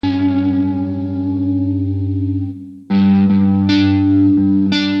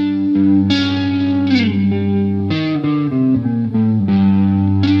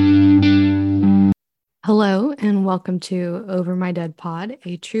welcome to Over My Dead Pod,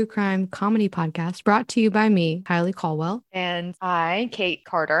 a true crime comedy podcast brought to you by me, Kylie Caldwell. And I, Kate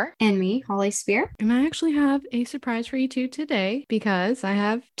Carter. And me, Holly Spear. And I actually have a surprise for you two today because I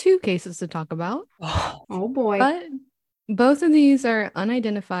have two cases to talk about. Oh boy. But both of these are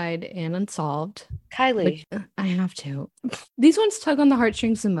unidentified and unsolved. Kylie. I have to. These ones tug on the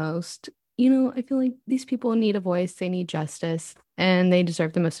heartstrings the most. I feel like these people need a voice, they need justice, and they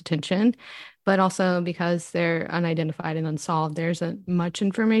deserve the most attention. But also because they're unidentified and unsolved, there isn't much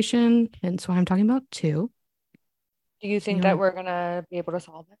information. And so I'm talking about two. Do you think that know, we're gonna be able to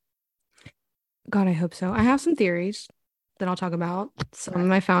solve it? God, I hope so. I have some theories that I'll talk about. Some of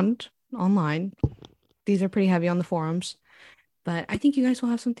them I found online. These are pretty heavy on the forums, but I think you guys will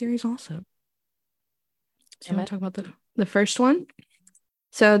have some theories also. So you want to talk about the first one?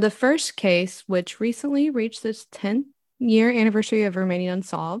 So the first case, which recently reached its 10th year anniversary of remaining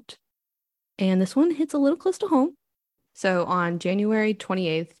unsolved, and this one hits a little close to home. So on January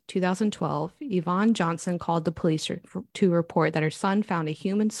 28th, 2012, Yvonne Johnson called the police to report that her son found a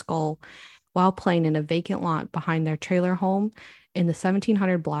human skull while playing in a vacant lot behind their trailer home in the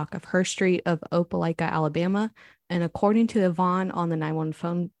 1700 block of Hurst Street of Opelika, Alabama. And according to Yvonne on the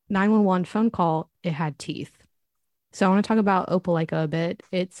 911 phone call, it had teeth. So I want to talk about Opelika a bit.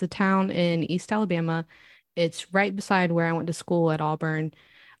 It's a town in East Alabama. It's right beside where I went to school at Auburn.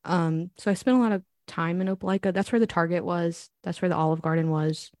 So I spent a lot of time in Opelika. That's where the Target was. That's where the Olive Garden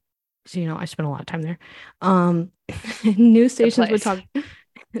was. So, I spent a lot of time there. News stations would talk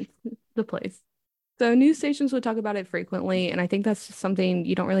the place. So news stations would talk about it frequently, and I think that's just something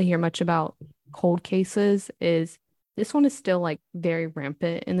you don't really hear much about cold cases is this one is still like very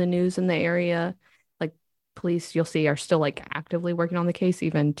rampant in the news in the area. Like police you'll see are still like actively working on the case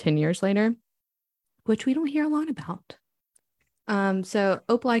even 10 years later, which we don't hear a lot about. So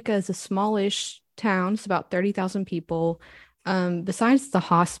Opelika is a smallish town. It's about 30,000 people. Besides the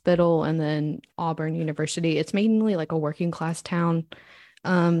hospital and then Auburn University, it's mainly like a working class town,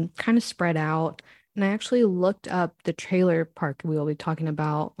 kind of spread out. And I actually looked up the trailer park we will be talking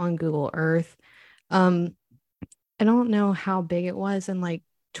about on Google Earth. Um, I don't know how big it was in like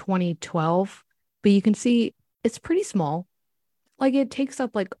 2012, but you can see it's pretty small. Like it takes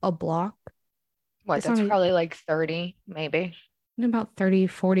up like a block. What, It's not that's a, probably like 40, maybe. about 30,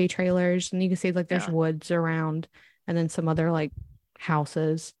 40 trailers, and you can see like there's Yeah. woods around and then some other like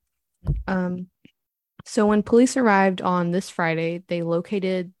houses. Um, so when police arrived on this Friday, they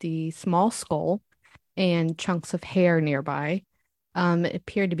located the small skull and chunks of hair nearby. It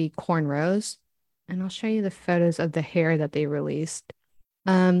appeared to be cornrows, and I'll show you the photos of the hair that they released.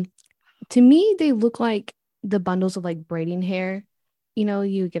 Um, to me, they look like the bundles of like braiding hair,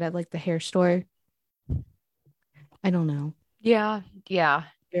 you get at like the hair store. I don't know. Yeah, yeah,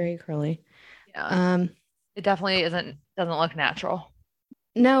 Very curly. yeah. Um, It definitely doesn't look natural.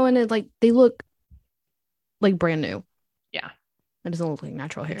 no, and it like they look like brand new. Yeah. It doesn't look like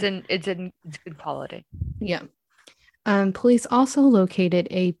natural hair. It's good quality. Yeah. Police also located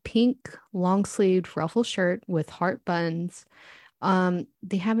a pink long-sleeved ruffle shirt with heart buttons.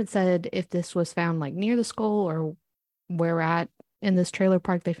 They haven't said if this was found like near the skull or where at in this trailer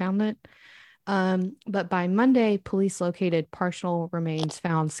park they found it. But by Monday, police located partial remains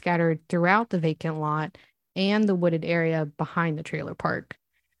found scattered throughout the vacant lot and the wooded area behind the trailer park.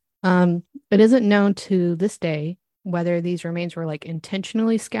 It isn't known to this day whether these remains were like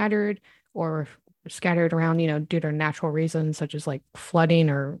intentionally scattered or scattered around, due to natural reasons such as like flooding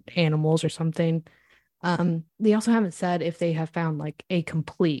or animals or something. They also haven't said if they have found like a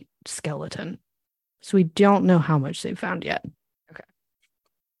complete skeleton. So we don't know how much they've found yet.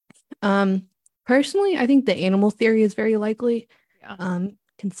 Okay. Personally, I think the animal theory is very likely. Yeah.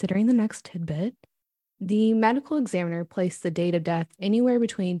 Considering the next tidbit, the medical examiner placed the date of death anywhere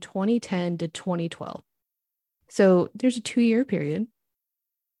between 2010 to 2012. So there's a 2-year period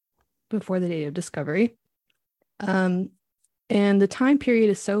before the date of discovery. And the time period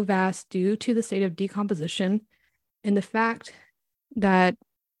is so vast due to the state of decomposition and the fact that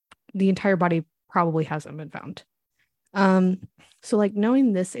the entire body probably hasn't been found. So like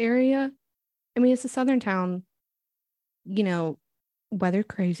knowing this area, I mean, it's a southern town, weather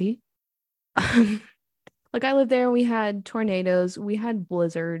crazy. Like I lived there, we had tornadoes, we had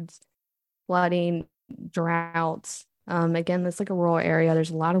blizzards, flooding, droughts. Again, it's like a rural area. There's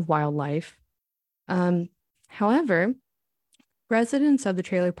a lot of wildlife. However, residents of the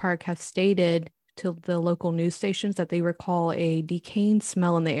trailer park have stated to the local news stations that they recall a decaying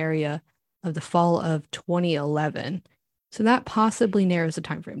smell in the area of the fall of 2011. So that possibly narrows the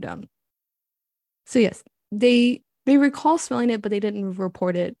time frame down. So yes, they recall smelling it, but they didn't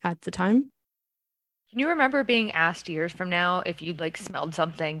report it at the time. Can you remember being asked years from now if you'd like smelled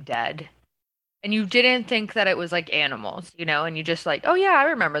something dead and you didn't think that it was like animals, and you just like, oh yeah, I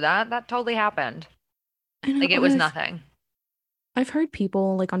remember that. That totally happened. I know, Like it but was nothing. I've heard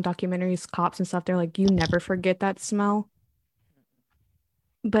people like on documentaries, cops and stuff, they're like, you never forget that smell.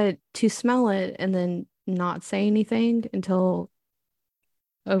 But to smell it and then not say anything until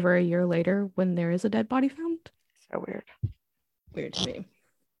over a year later when there is a dead body found, So weird. weird to me.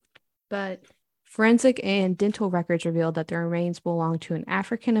 But forensic and dental records revealed that the remains belong to an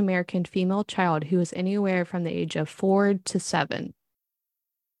African American female child who was anywhere from the age of 4 to 7.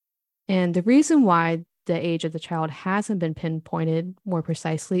 And the reason why the age of the child hasn't been pinpointed more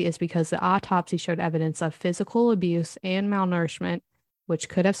precisely is because the autopsy showed evidence of physical abuse and malnourishment, which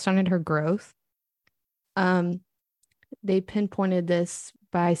could have stunted her growth. Um, they pinpointed this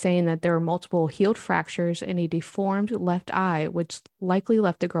by saying that there were multiple healed fractures and a deformed left eye, which likely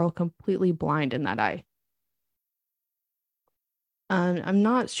left the girl completely blind in that eye. I'm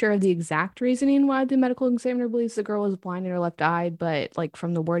not sure of the exact reasoning why the medical examiner believes the girl was blind in her left eye, but like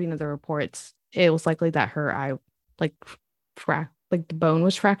from the wording of the reports, it was likely that her eye, like, like the bone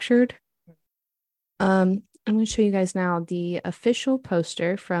was fractured. I'm going to show you guys now the official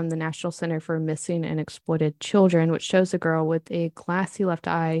poster from the National Center for Missing and Exploited Children, which shows a girl with a glassy left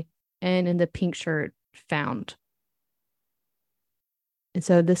eye and in the pink shirt found. And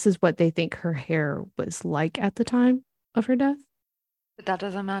so this is what they think her hair was like at the time of her death. But that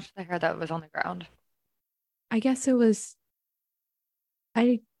doesn't match the hair that was on the ground. I guess it was,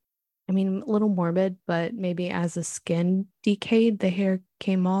 I I mean, a little morbid, but maybe as the skin decayed, the hair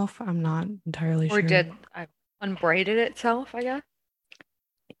came off. I'm not entirely Or sure. did I unbraided itself, I guess?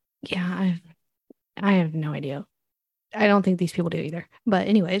 Yeah, I have no idea. I don't think these people do either. But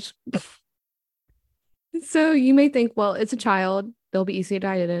anyways, so you may think, well, it's a child. They'll be easy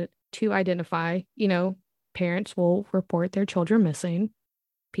to identify. Parents will report their children missing.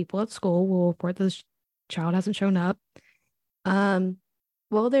 People at school will report this child hasn't shown up. Um,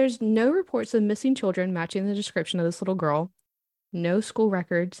 well, there's no reports of missing children matching the description of this little girl. No school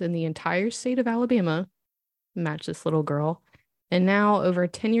records in the entire state of Alabama match this little girl. And now, over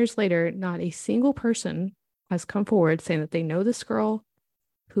 10 years later, not a single person has come forward saying that they know this girl,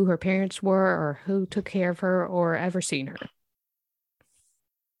 who her parents were, or who took care of her, or ever seen her.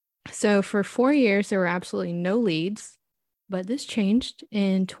 So, for 4 years, there were absolutely no leads, but this changed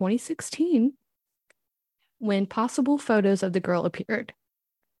in 2016 when possible photos of the girl appeared.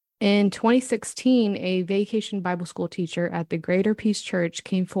 In 2016, a vacation Bible school teacher at the Greater Peace Church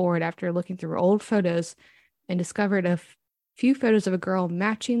came forward after looking through old photos and discovered a few photos of a girl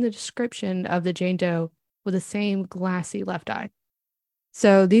matching the description of the Jane Doe with the same glassy left eye.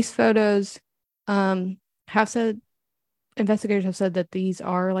 So these photos have said, investigators have said that these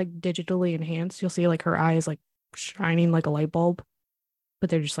are like digitally enhanced. You'll see like her eye is like shining like a light bulb, but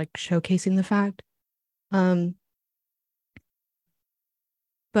they're just like showcasing the fact. Um,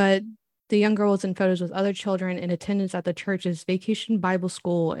 but the young girl was in photos with other children in attendance at the church's vacation Bible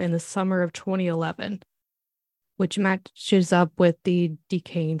school in the summer of 2011, which matches up with the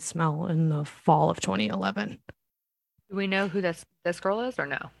decaying smell in the fall of 2011. Do we know who this girl is or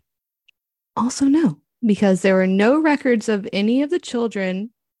no? Also, no, because there were no records of any of the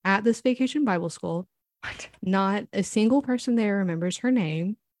children at this vacation Bible school. What? Not a single person there remembers her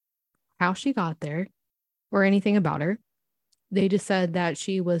name, how she got there, or anything about her. They just said that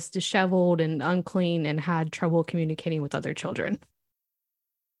she was disheveled and unclean and had trouble communicating with other children.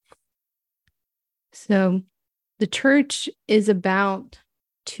 So the church is about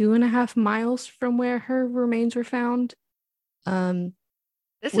 2.5 miles from where her remains were found.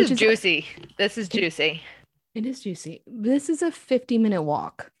 This Which is juicy. This is juicy. It is juicy. This is a 50-minute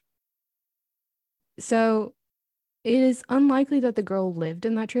walk. So it is unlikely that the girl lived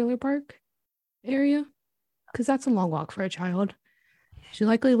in that trailer park area because that's a long walk for a child. She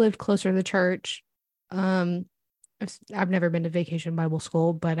likely lived closer to the church. Um, I've never been to Vacation Bible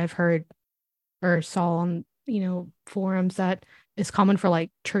School, but I've heard or saw on, forums that it's common for like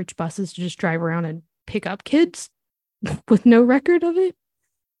church buses to just drive around and pick up kids with no record of it,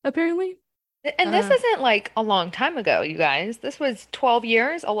 apparently. And this isn't like a long time ago, you guys. This was 12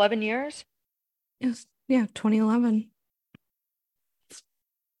 years, 11 years. It was, yeah, 2011.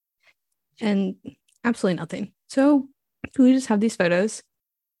 And absolutely nothing. So we just have these photos.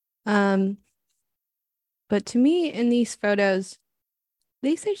 But to me, in these photos,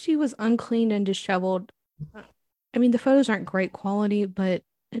 they say she was unclean and disheveled. I mean, the photos aren't great quality, but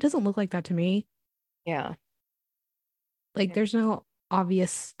it doesn't look like that to me. Yeah. Like, there's no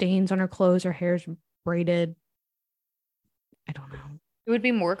obvious stains on her clothes. Her hair's braided. I don't know. It would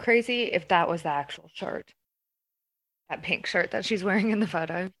be more crazy if that was the actual shirt, that pink shirt that she's wearing in the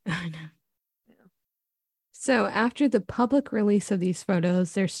photo. I know. Yeah. So after the public release of these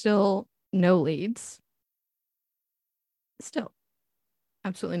photos, there's still no leads. Still,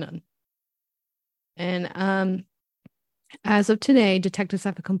 absolutely none. And as of today, detectives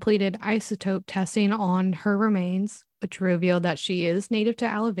have completed isotope testing on her remains, which revealed that she is native to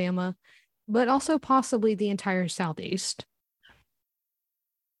Alabama, but also possibly the entire Southeast.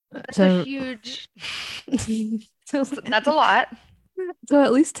 That's a So, huge, so, that's a lot. so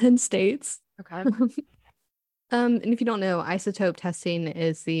at least 10 states. Okay. And if you don't know, isotope testing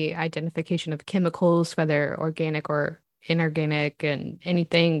is the identification of chemicals, whether organic or inorganic, and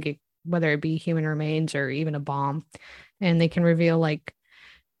anything, whether it be human remains or even a bomb. And they can reveal like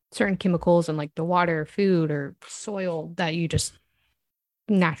certain chemicals in like the water, food, or soil that you just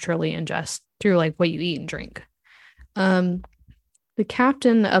naturally ingest through like what you eat and drink. Um, the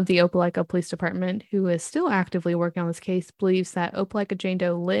captain of the Opelika Police Department, who is still actively working on this case, believes that Opelika Jane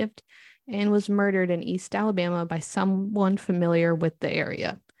Doe lived and was murdered in East Alabama by someone familiar with the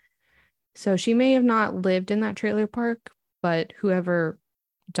area. So she may have not lived in that trailer park, but whoever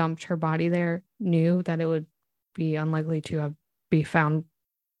dumped her body there knew that it would be unlikely to have be found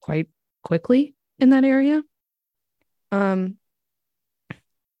quite quickly in that area. Um,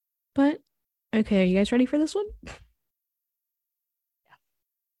 but okay, are you guys ready for this one?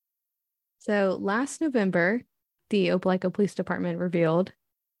 So last November, the Opelika Police Department revealed,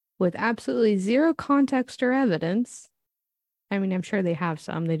 with absolutely zero context or evidence, I mean, I'm sure they have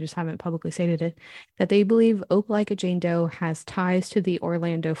some, they just haven't publicly stated it, that they believe Opelika Jane Doe has ties to the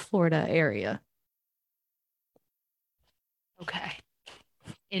Orlando, Florida area. Okay.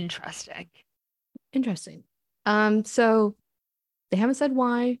 Interesting. Interesting. So they haven't said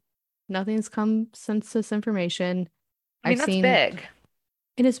why. Nothing's come since this information. I mean, I've that's seen big.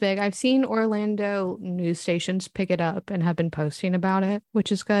 it is big. I've seen Orlando news stations pick it up and have been posting about it,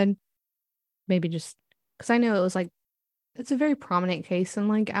 which is good. Maybe just because I know it was like it's a very prominent case in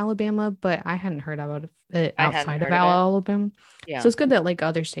like Alabama, but I hadn't heard about it I hadn't outside of heard of it. Alabama. So Yeah. it's good that like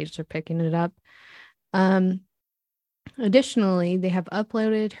other states are picking it up. Um, Additionally, they have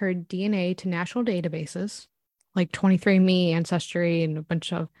uploaded her DNA to national databases like 23andMe, Ancestry, and a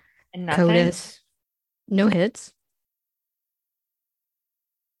bunch of And nothing? CODIS. No hits.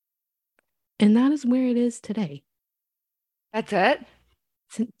 And that is where it is today. That's it?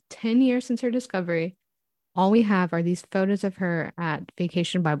 Since 10 years since her discovery, all we have are these photos of her at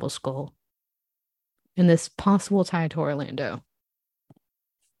Vacation Bible School and this possible tie to Orlando.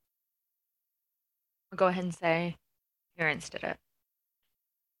 I'll go ahead and say parents did it.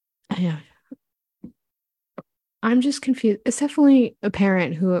 Yeah. I'm just confused. It's definitely a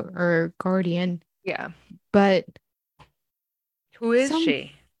parent who or guardian, Yeah. but Who is some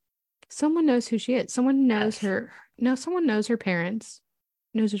she? someone knows who she is. Someone knows Yes. her. No, someone knows her parents,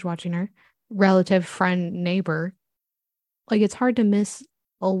 knows who's watching her, relative, friend, neighbor. Like it's hard to miss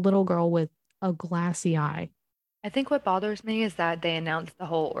a little girl with a glassy eye. I think what bothers me is that they announced the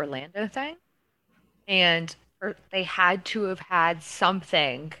whole Orlando thing, and they had to have had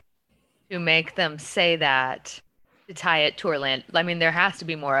something to make them say that to tie it to Orlando. I mean, there has to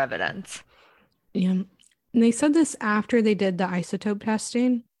be more evidence. Yeah. And they said this after they did the isotope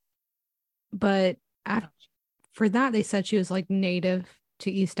testing, but af for that they said she was like native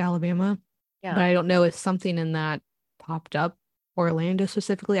to East Alabama. But Yeah, I don't know if something in that popped up Orlando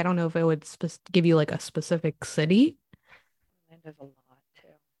specifically. I don't know if it would give you like a specific city. Orlando's a lot too.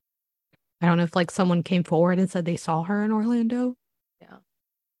 I don't know if like someone came forward and said they saw her in Orlando. Yeah.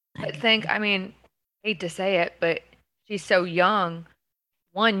 I But mean, I mean, hate to say it, but she's so young.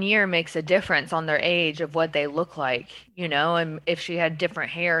 1 year makes a difference on their age of what they look like, and if she had different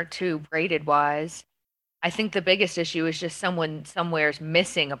hair too, braided wise. I think the biggest issue is just someone somewhere's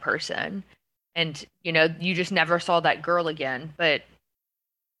missing a person. And, you just never saw that girl again. But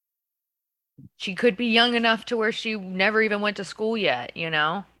she could be young enough to where she never even went to school yet?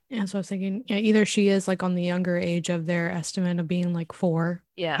 yeah, so I was thinking, yeah, either she is like on the younger age of their estimate of being like 4,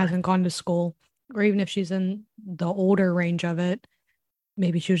 Yeah. hasn't gone to school, or even if she's in the older range of it,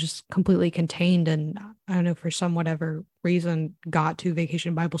 maybe she was just completely contained and I don't know, for some whatever reason, got to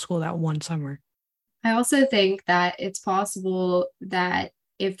Vacation Bible School that one summer. I also think that it's possible that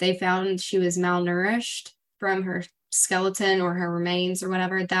if they found she was malnourished from her skeleton or her remains or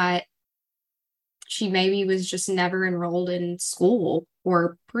whatever, that she maybe was just never enrolled in school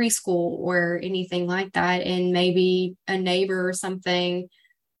or preschool or anything like that. And maybe a neighbor or something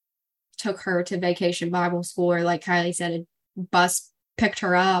took her to Vacation Bible School, or like Kylie said, a bus picked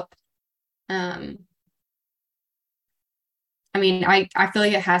her up. Um, I mean, I feel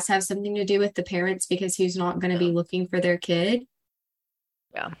like it has to have something to do with the parents because who's not going to Yeah. be looking for their kid?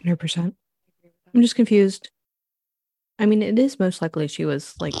 Yeah. 100%. I'm just confused. I mean, it is most likely she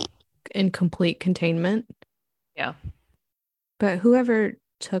was like in complete containment, Yeah. but whoever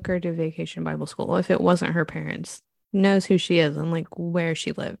took her to Vacation Bible School, if it wasn't her parents, knows who she is and like where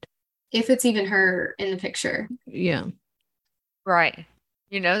she lived. If it's even her in the picture. Yeah. Right.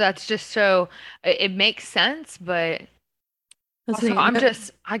 That's just so it makes sense, but That's the also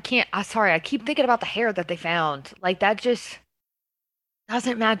thing. I can't, sorry, I keep thinking about the hair that they found. Like that just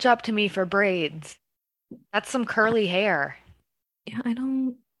doesn't match up to me for braids. That's some curly hair. Yeah, I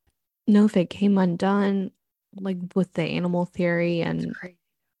don't know if it came undone, like with the animal theory It's and crazy.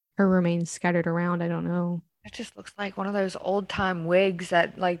 her remains scattered around. I don't know. It just looks like one of those old time wigs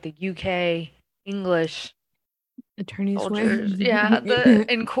that like the UK English Attorneys wear. soldiers. Yeah,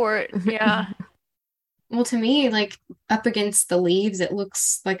 the in court. Yeah. Well, to me, like up against the leaves, it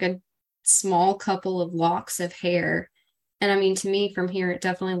looks like a small couple of locks of hair. And I mean, to me, from here, it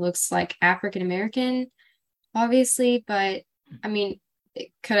definitely looks like African American, obviously, but I mean,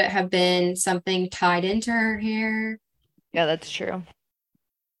 could it have been something tied into her hair? Yeah, that's true.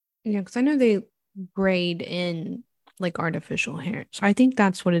 Yeah, because I know they braid in like artificial hair. So I think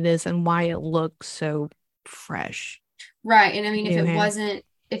that's what it is and why it looks so fresh. Right. And I mean, New hair.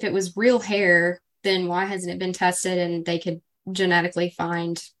 if it was real hair, then why hasn't it been tested and they could genetically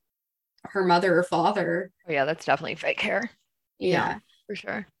find her mother or father? Oh yeah, that's definitely fake hair Yeah. Yeah. for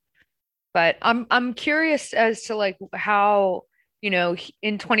sure. But I'm curious as to like how, in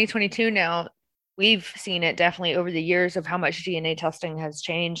 2022 now, we've seen it definitely over the years of how much DNA testing has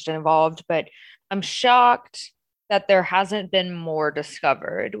changed and evolved, but I'm shocked that there hasn't been more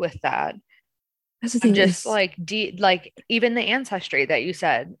discovered with that. That's the I'm thing just is, like like even the ancestry that you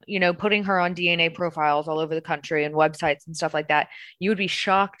said, putting her on DNA profiles all over the country and websites and stuff like that, you would be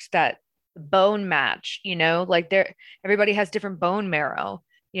shocked that the bone match, like everybody has different bone marrow,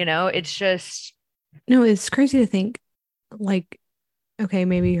 it's just no, it's crazy to think like, okay,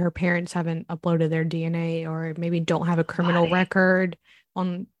 maybe her parents haven't uploaded their DNA or maybe don't have a criminal body. record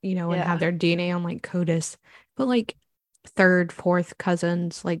on, and have Yeah. their DNA on like CODIS. But like third, fourth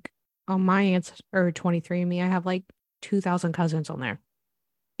cousins, like on my aunts or 23andMe, I have like 2,000 cousins on there.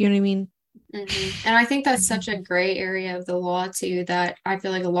 You know what I mean? And I think that's such a gray area of the law too, that I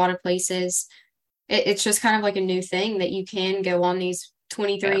feel like a lot of places it's just kind of like a new thing that you can go on these Yeah.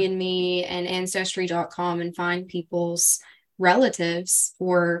 23andMe and Ancestry.com and find people's relatives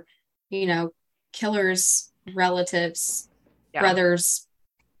or, you know, killers' relatives, Yeah. brothers,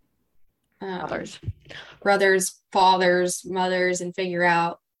 um, Others. fathers, mothers, and figure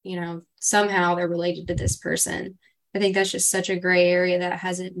out, somehow they're related to this person. I think that's just such a gray area that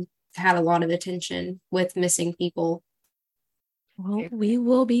hasn't had a lot of attention with missing people. I Well, agree. we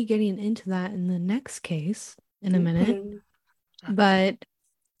will be getting into that in the next case in a minute, Mhm. but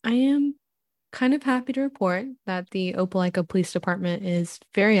I am kind of happy to report that the Opelika Police Department is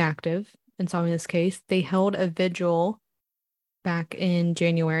very active in solving this case. They held a vigil back in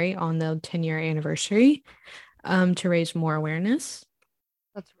January on the 10-year anniversary to raise more awareness.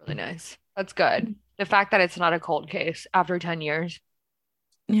 That's really nice. That's good. The fact that it's not a cold case after 10 years.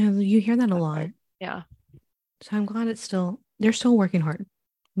 Yeah, you hear that a That's lot. great. Yeah. So I'm glad they're still working hard.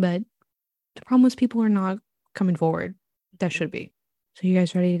 But the problem is people are not coming forward. That should be. So you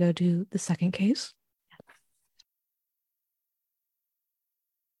guys ready to go do the second case?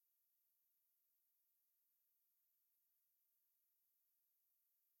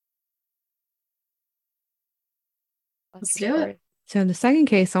 Let's Let's do hear it. it. So the second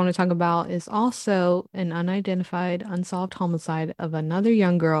case I want to talk about is also an unidentified, unsolved homicide of another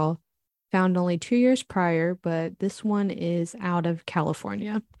young girl found only 2 years prior, but this one is out of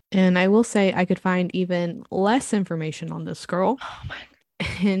California. And I will say I could find even less information on this girl. Oh my,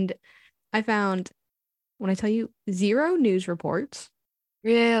 And I found, when I tell you, zero news reports.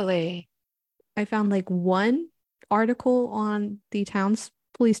 really? I found like one article on the town's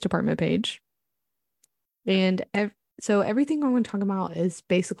police department page. And so everything I'm going to talk about is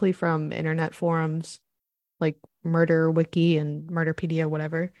basically from internet forums like Murder Wiki and Murderpedia,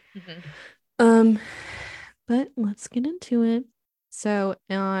 whatever. Mhm. Um, but let's get into it. So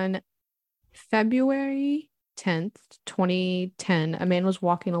on February 10th, 2010, a man was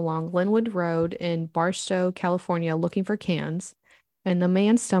walking along Linwood Road in Barstow, California, looking for cans, and the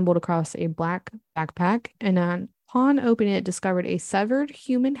man stumbled across a black backpack and upon opening it, discovered a severed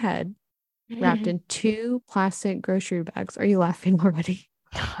human head wrapped in two plastic grocery bags. Are you laughing already?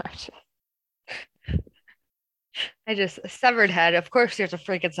 Gosh. I just severed head. Of course, there's a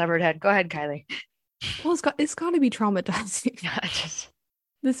freaking severed head. Go ahead, Kylie. Well, it's got to be traumatizing. Yeah, just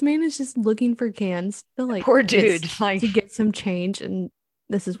This man is just looking for cans to poor dude. Like, get some change, and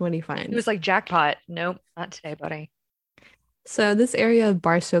this is what he he was finds. like, jackpot. Nope, not today, buddy. So this area of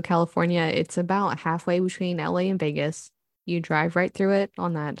Barstow, California, it's about halfway between LA and Vegas. You drive right through it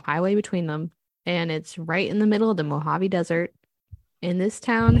on that highway between them, and it's right in the middle of the Mojave Desert. And this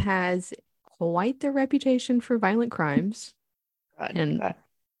town has quite the reputation for violent crimes God, and God.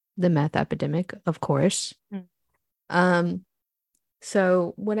 the meth epidemic, of course. Hmm. Um,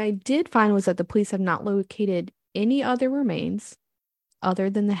 so what I did find was that the police have not located any other remains other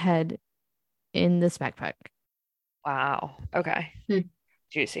than the head in this backpack. Wow. Okay. Hmm.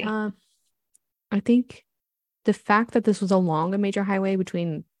 Juicy. Um, I think the fact that this was along a major highway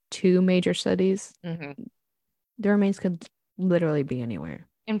between two major cities, Hmm. the remains could literally be anywhere.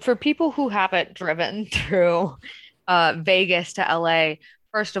 And for people who haven't driven through Vegas to LA,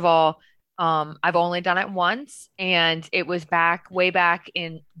 first of all, I've only done it once, and it was way back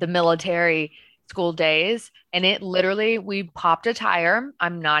in the military school days. And it literally, we popped a tire.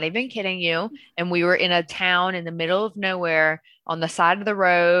 I'm not even kidding you. And we were in a town in the middle of nowhere on the side of the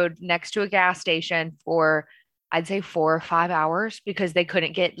road next to a gas station for, I'd say, 4 or 5 hours because they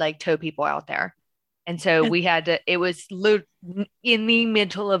couldn't get like tow people out there. And so And we had to, it was in the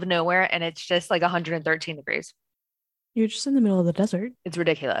middle of nowhere and it's just like 113 degrees. you're just in the middle of the desert. It's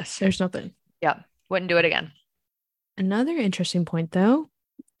ridiculous. There's nothing. Yep. Wouldn't do it again. Another interesting point, though,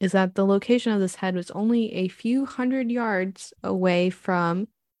 is that the location of this head was only a few hundred yards away from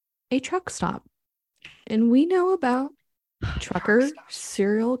a truck stop. And we know about Truck trucker stops.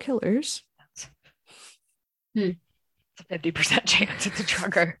 serial killers. Hmm. It's a 50% chance it's a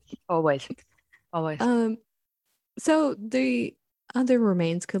trucker. Always. Always. Um, so the other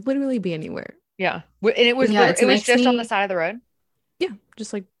remains could literally be anywhere. Yeah. And it was Yeah, it it was makes just on the me side of the road. Yeah,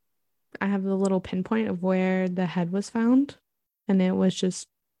 just like I have the little pinpoint of where the head was found, and it was just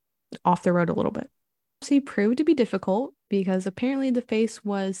off the road a little bit. He proved to be difficult because apparently the face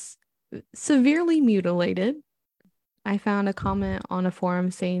was severely mutilated. I found a comment on a forum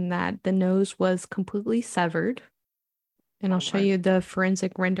saying that the nose was completely severed. And I'll Oh show my. you the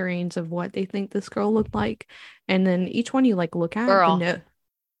forensic renderings of what they think this girl looked like. And then each one you like look at the Girl. note.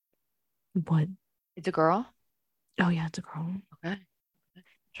 What? It's a girl? Oh yeah, it's a girl. Okay.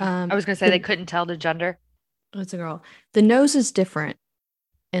 Sure. I was gonna say they The couldn't tell the gender. it's a girl. The nose is different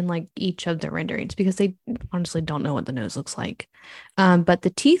in like each of the renderings because they honestly don't know what the nose looks like. But the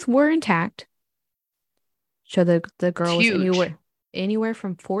teeth were intact. So the It's girl was huge. anywhere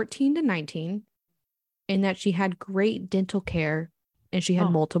from 14 to 19, and that she had great dental care and she had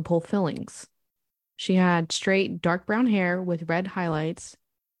Oh, multiple fillings. She had straight dark brown hair with red highlights,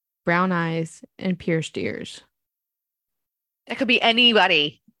 brown eyes, and pierced ears. that could be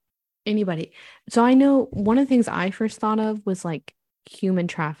anybody. Anybody. So I know one of the things I first thought of was like human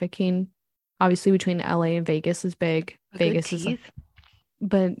trafficking. Obviously, between LA and Vegas is big. A good Vegas is, teeth.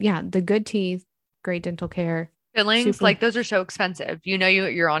 but yeah, the good teeth, great dental care, Fillings, super. like those are so expensive. You know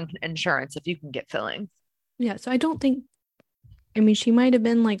you're on insurance if you can get fillings. Yeah, so I don't think, I mean, she might have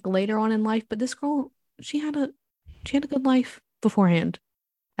been like later on in life, but this girl, she had a she had a good life beforehand,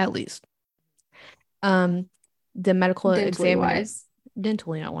 at least. Um, the medical dentally examiner, wise.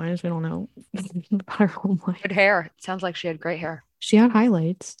 dentally not wise, we don't know about her whole life. Good hair. It sounds like she had great hair. She had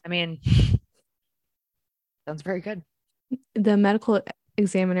highlights. I mean, sounds very good. The medical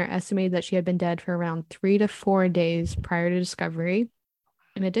examiner estimated that she had been dead for around 3 to 4 days prior to discovery.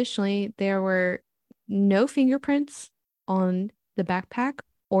 And additionally, there were no fingerprints on the backpack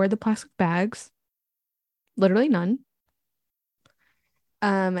or the plastic bags. Literally none.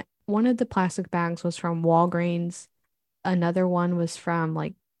 One of the plastic bags was from Walgreens. Another one was from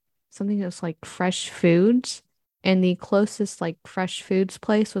like something that was like fresh foods. And the closest like fresh foods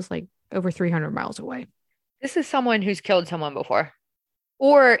place was like over 300 miles away. This is someone who's killed someone before,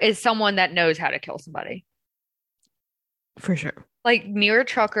 or is someone that knows how to kill somebody. For sure. Like near a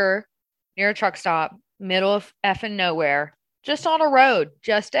trucker, near a truck stop, middle of effing nowhere, just on a road,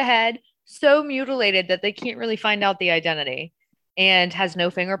 just ahead, so mutilated that they can't really find out the identity and has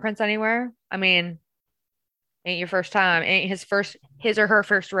no fingerprints anywhere. I mean, ain't your first time, ain't his or her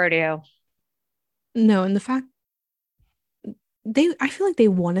first rodeo. No, and the fact I feel like they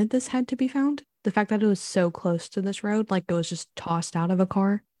wanted this head to be found. The fact that it was so close to this road, like it was just tossed out of a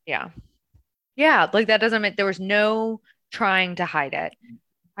car. Yeah. Yeah, like that doesn't mean there was no trying to hide it.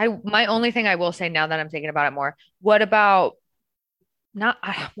 My only thing I will say now that I'm thinking about it more, what about not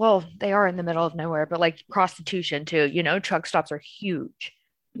well, they are in the middle of nowhere, but like prostitution too, truck stops are huge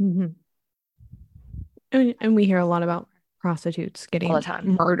Hmm. And we hear a lot about prostitutes all the getting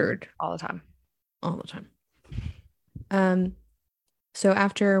time. murdered. All the time. all the time. Um, so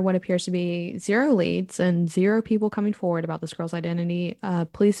after what appears to be zero leads and zero people coming forward about this girl's identity,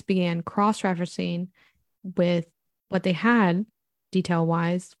 police began cross-referencing with what they had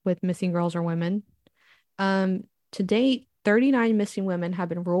detail-wise with missing girls or women. To date, 39 missing women have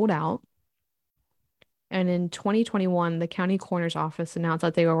been ruled out. And in 2021, the county coroner's office announced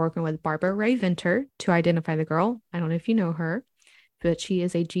that they were working with Barbara Ray Venter to identify the girl. I don't know if you know her, but she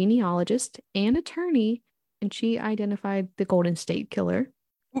is a genealogist and attorney, and she identified the Golden State Killer.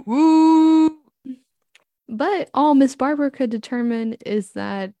 Ooh. But all Miss Barbara could determine is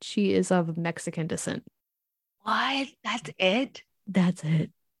that she is of Mexican descent. What? That's it? That's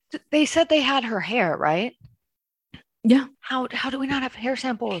it. They said they had her hair, right? Yeah. How do we not have hair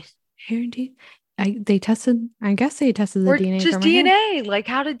samples? Hair and teeth. They tested, I guess they tested the Or DNA just from her hair. DNA. Like,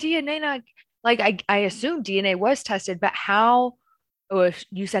 how did DNA not, like, I assume DNA was tested, but how, oh, if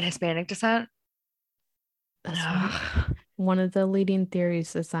you said Hispanic descent? That's one of the leading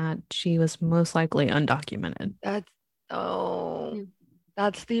theories is that she was most likely undocumented. That's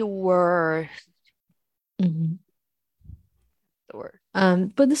the worst. Mhm. The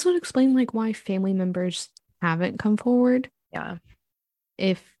worst. But this would explain like why family members haven't come forward. Yeah.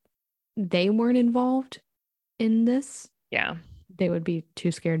 If they weren't involved in this, Yeah. they would be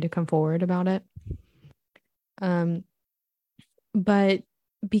too scared to come forward about it. But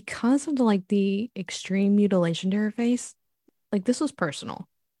because of the extreme mutilation to her face, like this was personal.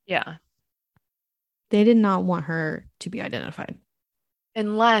 Yeah. They did not want her to be identified.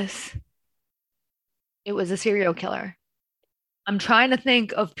 Unless it was a serial killer. I'm trying to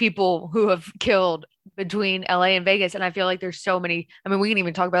think of people who have killed between LA and Vegas, and I feel like there's so many. I mean, we can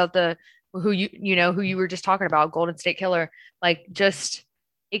even talk about who you were just talking about, Golden State Killer. Like, just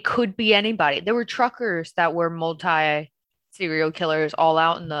it could be anybody. There were truckers that were multi serial killers all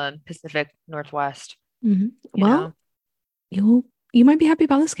out in the Pacific Northwest. Mm-hmm. Well, you might be happy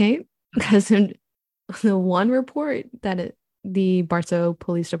about this, Kate, because in the one report that the Barstow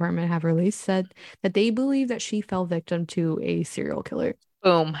Police Department have released said that they believe that she fell victim to a serial killer.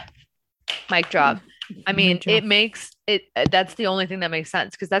 Boom. Mic drop. I mean, Mic drop. it makes it, that's the only thing that makes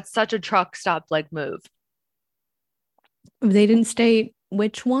sense because that's such a truck stop like move. They didn't state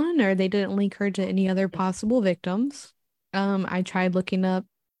which one, or they didn't link her to any other possible victims. I tried looking up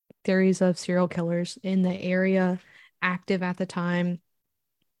theories of serial killers in the area active at the time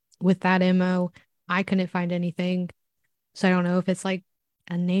with that MO. I couldn't find anything. So I don't know if it's like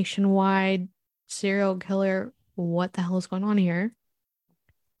a nationwide serial killer. What the hell is going on here?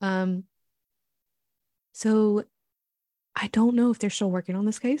 So I don't know if they're still working on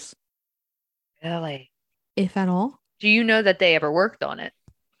this case, Really? if at all. Do you know that they ever worked on it?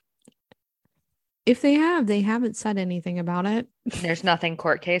 If they have, they haven't said anything about it. There's nothing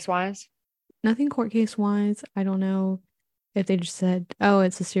court case wise. Nothing court case wise. I don't know if they just said, oh,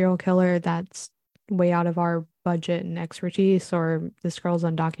 it's a serial killer that's way out of our budget and expertise, or this girl's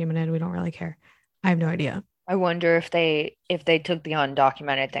undocumented. We don't really care. I have no idea. I wonder if they took the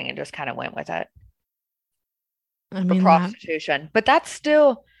undocumented thing and just kind of went with it I for mean, prostitution. But that's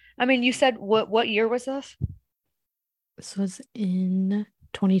still, I mean, you said what year was this? this was in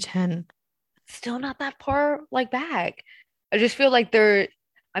 2010. Still not that far like back. I just feel like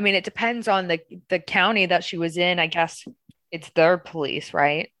I mean, it depends on the county that she was in. I guess it's their police,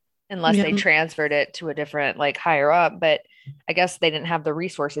 right? Unless they Yeah. transferred it to a different, like higher up, but I guess they didn't have the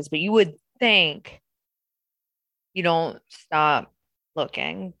resources. But you would think you don't stop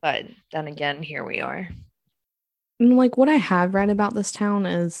looking, but then again, here we are. And like what I have read about this town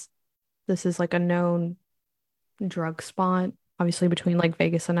is this is like a known drug spot. Obviously, between like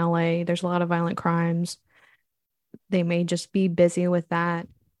Vegas and LA, there's a lot of violent crimes. They may just be busy with that.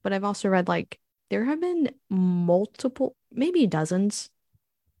 But I've also read like there have been multiple, maybe dozens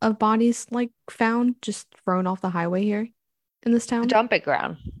of bodies like found just thrown off the highway here in this The town dumping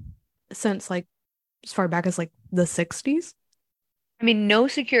ground. since like as far back as like the 60s. I mean, no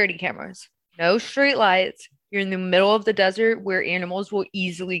security cameras, no street lights. You're in the middle of the desert where animals will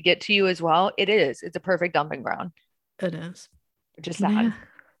easily get to you as well. It is. It's a perfect dumping ground, It is. which is Yeah. sad.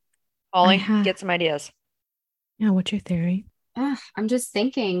 Ollie, get some ideas. Yeah, what's your theory? I'm just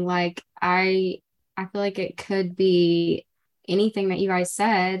thinking, like, I feel like it could be anything that you guys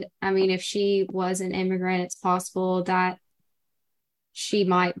said. I mean, if she was an immigrant, it's possible that she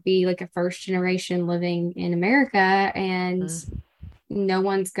might be like a first generation living in America, and no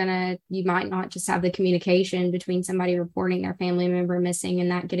one's gonna, you might not just have the communication between somebody reporting their family member missing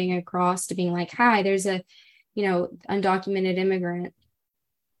and that getting across to being like, hi, there's a, undocumented immigrant.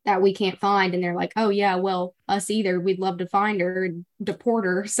 that we can't find. And they're like, oh, yeah, well, us either. We'd love to find her and deport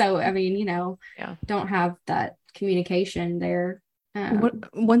her. So, I mean, Yeah. don't have that communication there. What Um,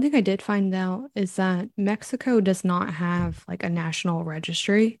 one thing I did find out is that Mexico does not have like a national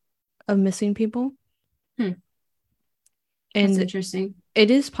registry of missing people. hmm, that's And interesting. it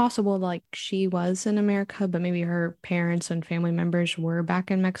is possible like she was in America, but maybe her parents and family members were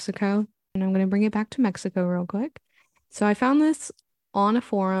back in Mexico. And I'm gonna bring it back to Mexico real quick. So I found this on a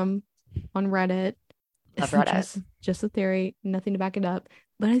forum on Reddit. Love It's Reddit. just a theory, nothing to back it up,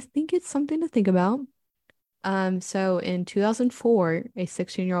 but I think it's something to think about. So in 2004, a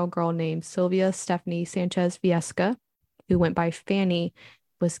 16-year-old girl named Sylvia Stephanie Sanchez Viesca, who went by Fanny,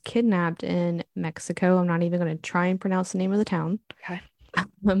 was kidnapped in Mexico. I'm not even going to try and pronounce the name of the town. Okay.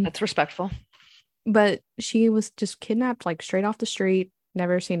 Um, That's respectful. but she was just kidnapped like straight off the street,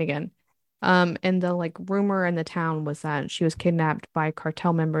 never seen again. And the like rumor in the town was that she was kidnapped by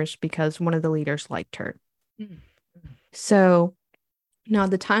cartel members because one of the leaders liked her. Mm. So now,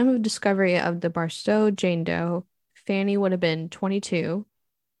 at the time of discovery of the Barstow Jane Doe, Fanny would have been 22,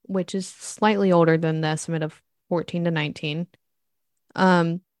 which is slightly older than the estimate of 14 to 19.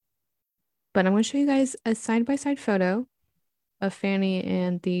 Um, but I'm going to show you guys a side-by-side photo of Fanny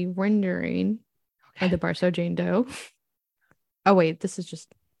and the rendering of Okay. the Barstow Jane Doe. Oh, wait, this is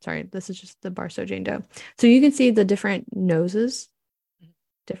just the Barstow Jane Doe. So you can see the different noses,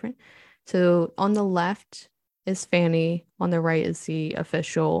 different. So on the left is Fanny, on the right is the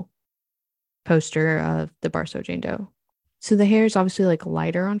official poster of the Barstow Jane Doe. So the hair is obviously like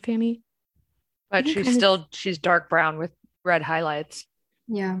lighter on Fanny. I But can kind of, she's dark brown with red highlights.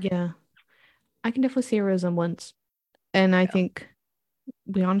 Yeah. yeah, I can definitely see a resemblance. And I Yeah. think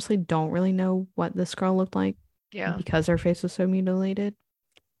we honestly don't really know what this girl looked like Yeah. because her face was so mutilated.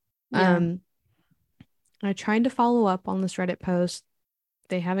 Yeah. Um, I tried to follow up on this Reddit post.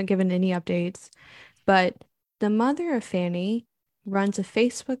 They haven't given any updates, but the mother of Fanny runs a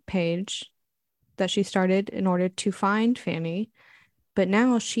Facebook page that she started in order to find Fanny. But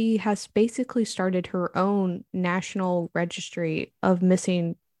now she has basically started her own national registry of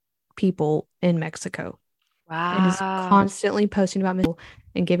missing people in Mexico and is Wow. constantly posting about missing people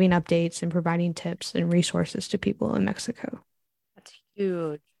and giving updates and providing tips and resources to people in Mexico. That's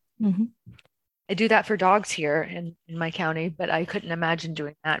huge. Hmm. I do that for dogs here in my county, but I couldn't imagine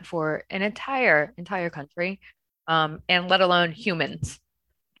doing that for an entire country, and let alone humans.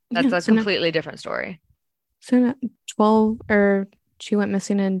 That's Yeah, a completely different story. so now 12 or she went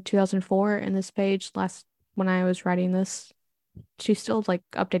missing in 2004 and this page last when I was writing this, she's still like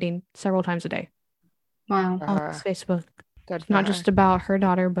updating several times a day Wow. For on this her. Facebook. Good for Not just her. about her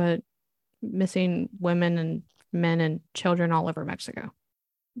daughter, but missing women and men and children all over Mexico.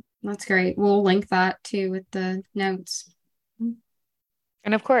 That's great. We'll link that too with the notes.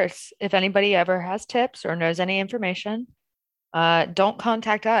 And of course, if anybody ever has tips or knows any information, don't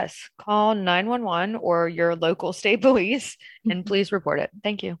contact us. Call 911 or your local state police and please report it.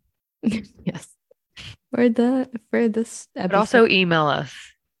 Thank you. Yes. For this But episode, also email us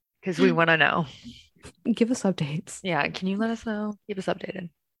because we want to know. give us updates. Yeah, can you let us know? Keep us updated.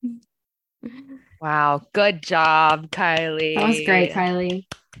 Wow, good job, That was great, Kylie. Kylie.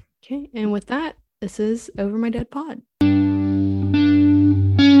 Okay, and with that, this is Over My Dead Pod.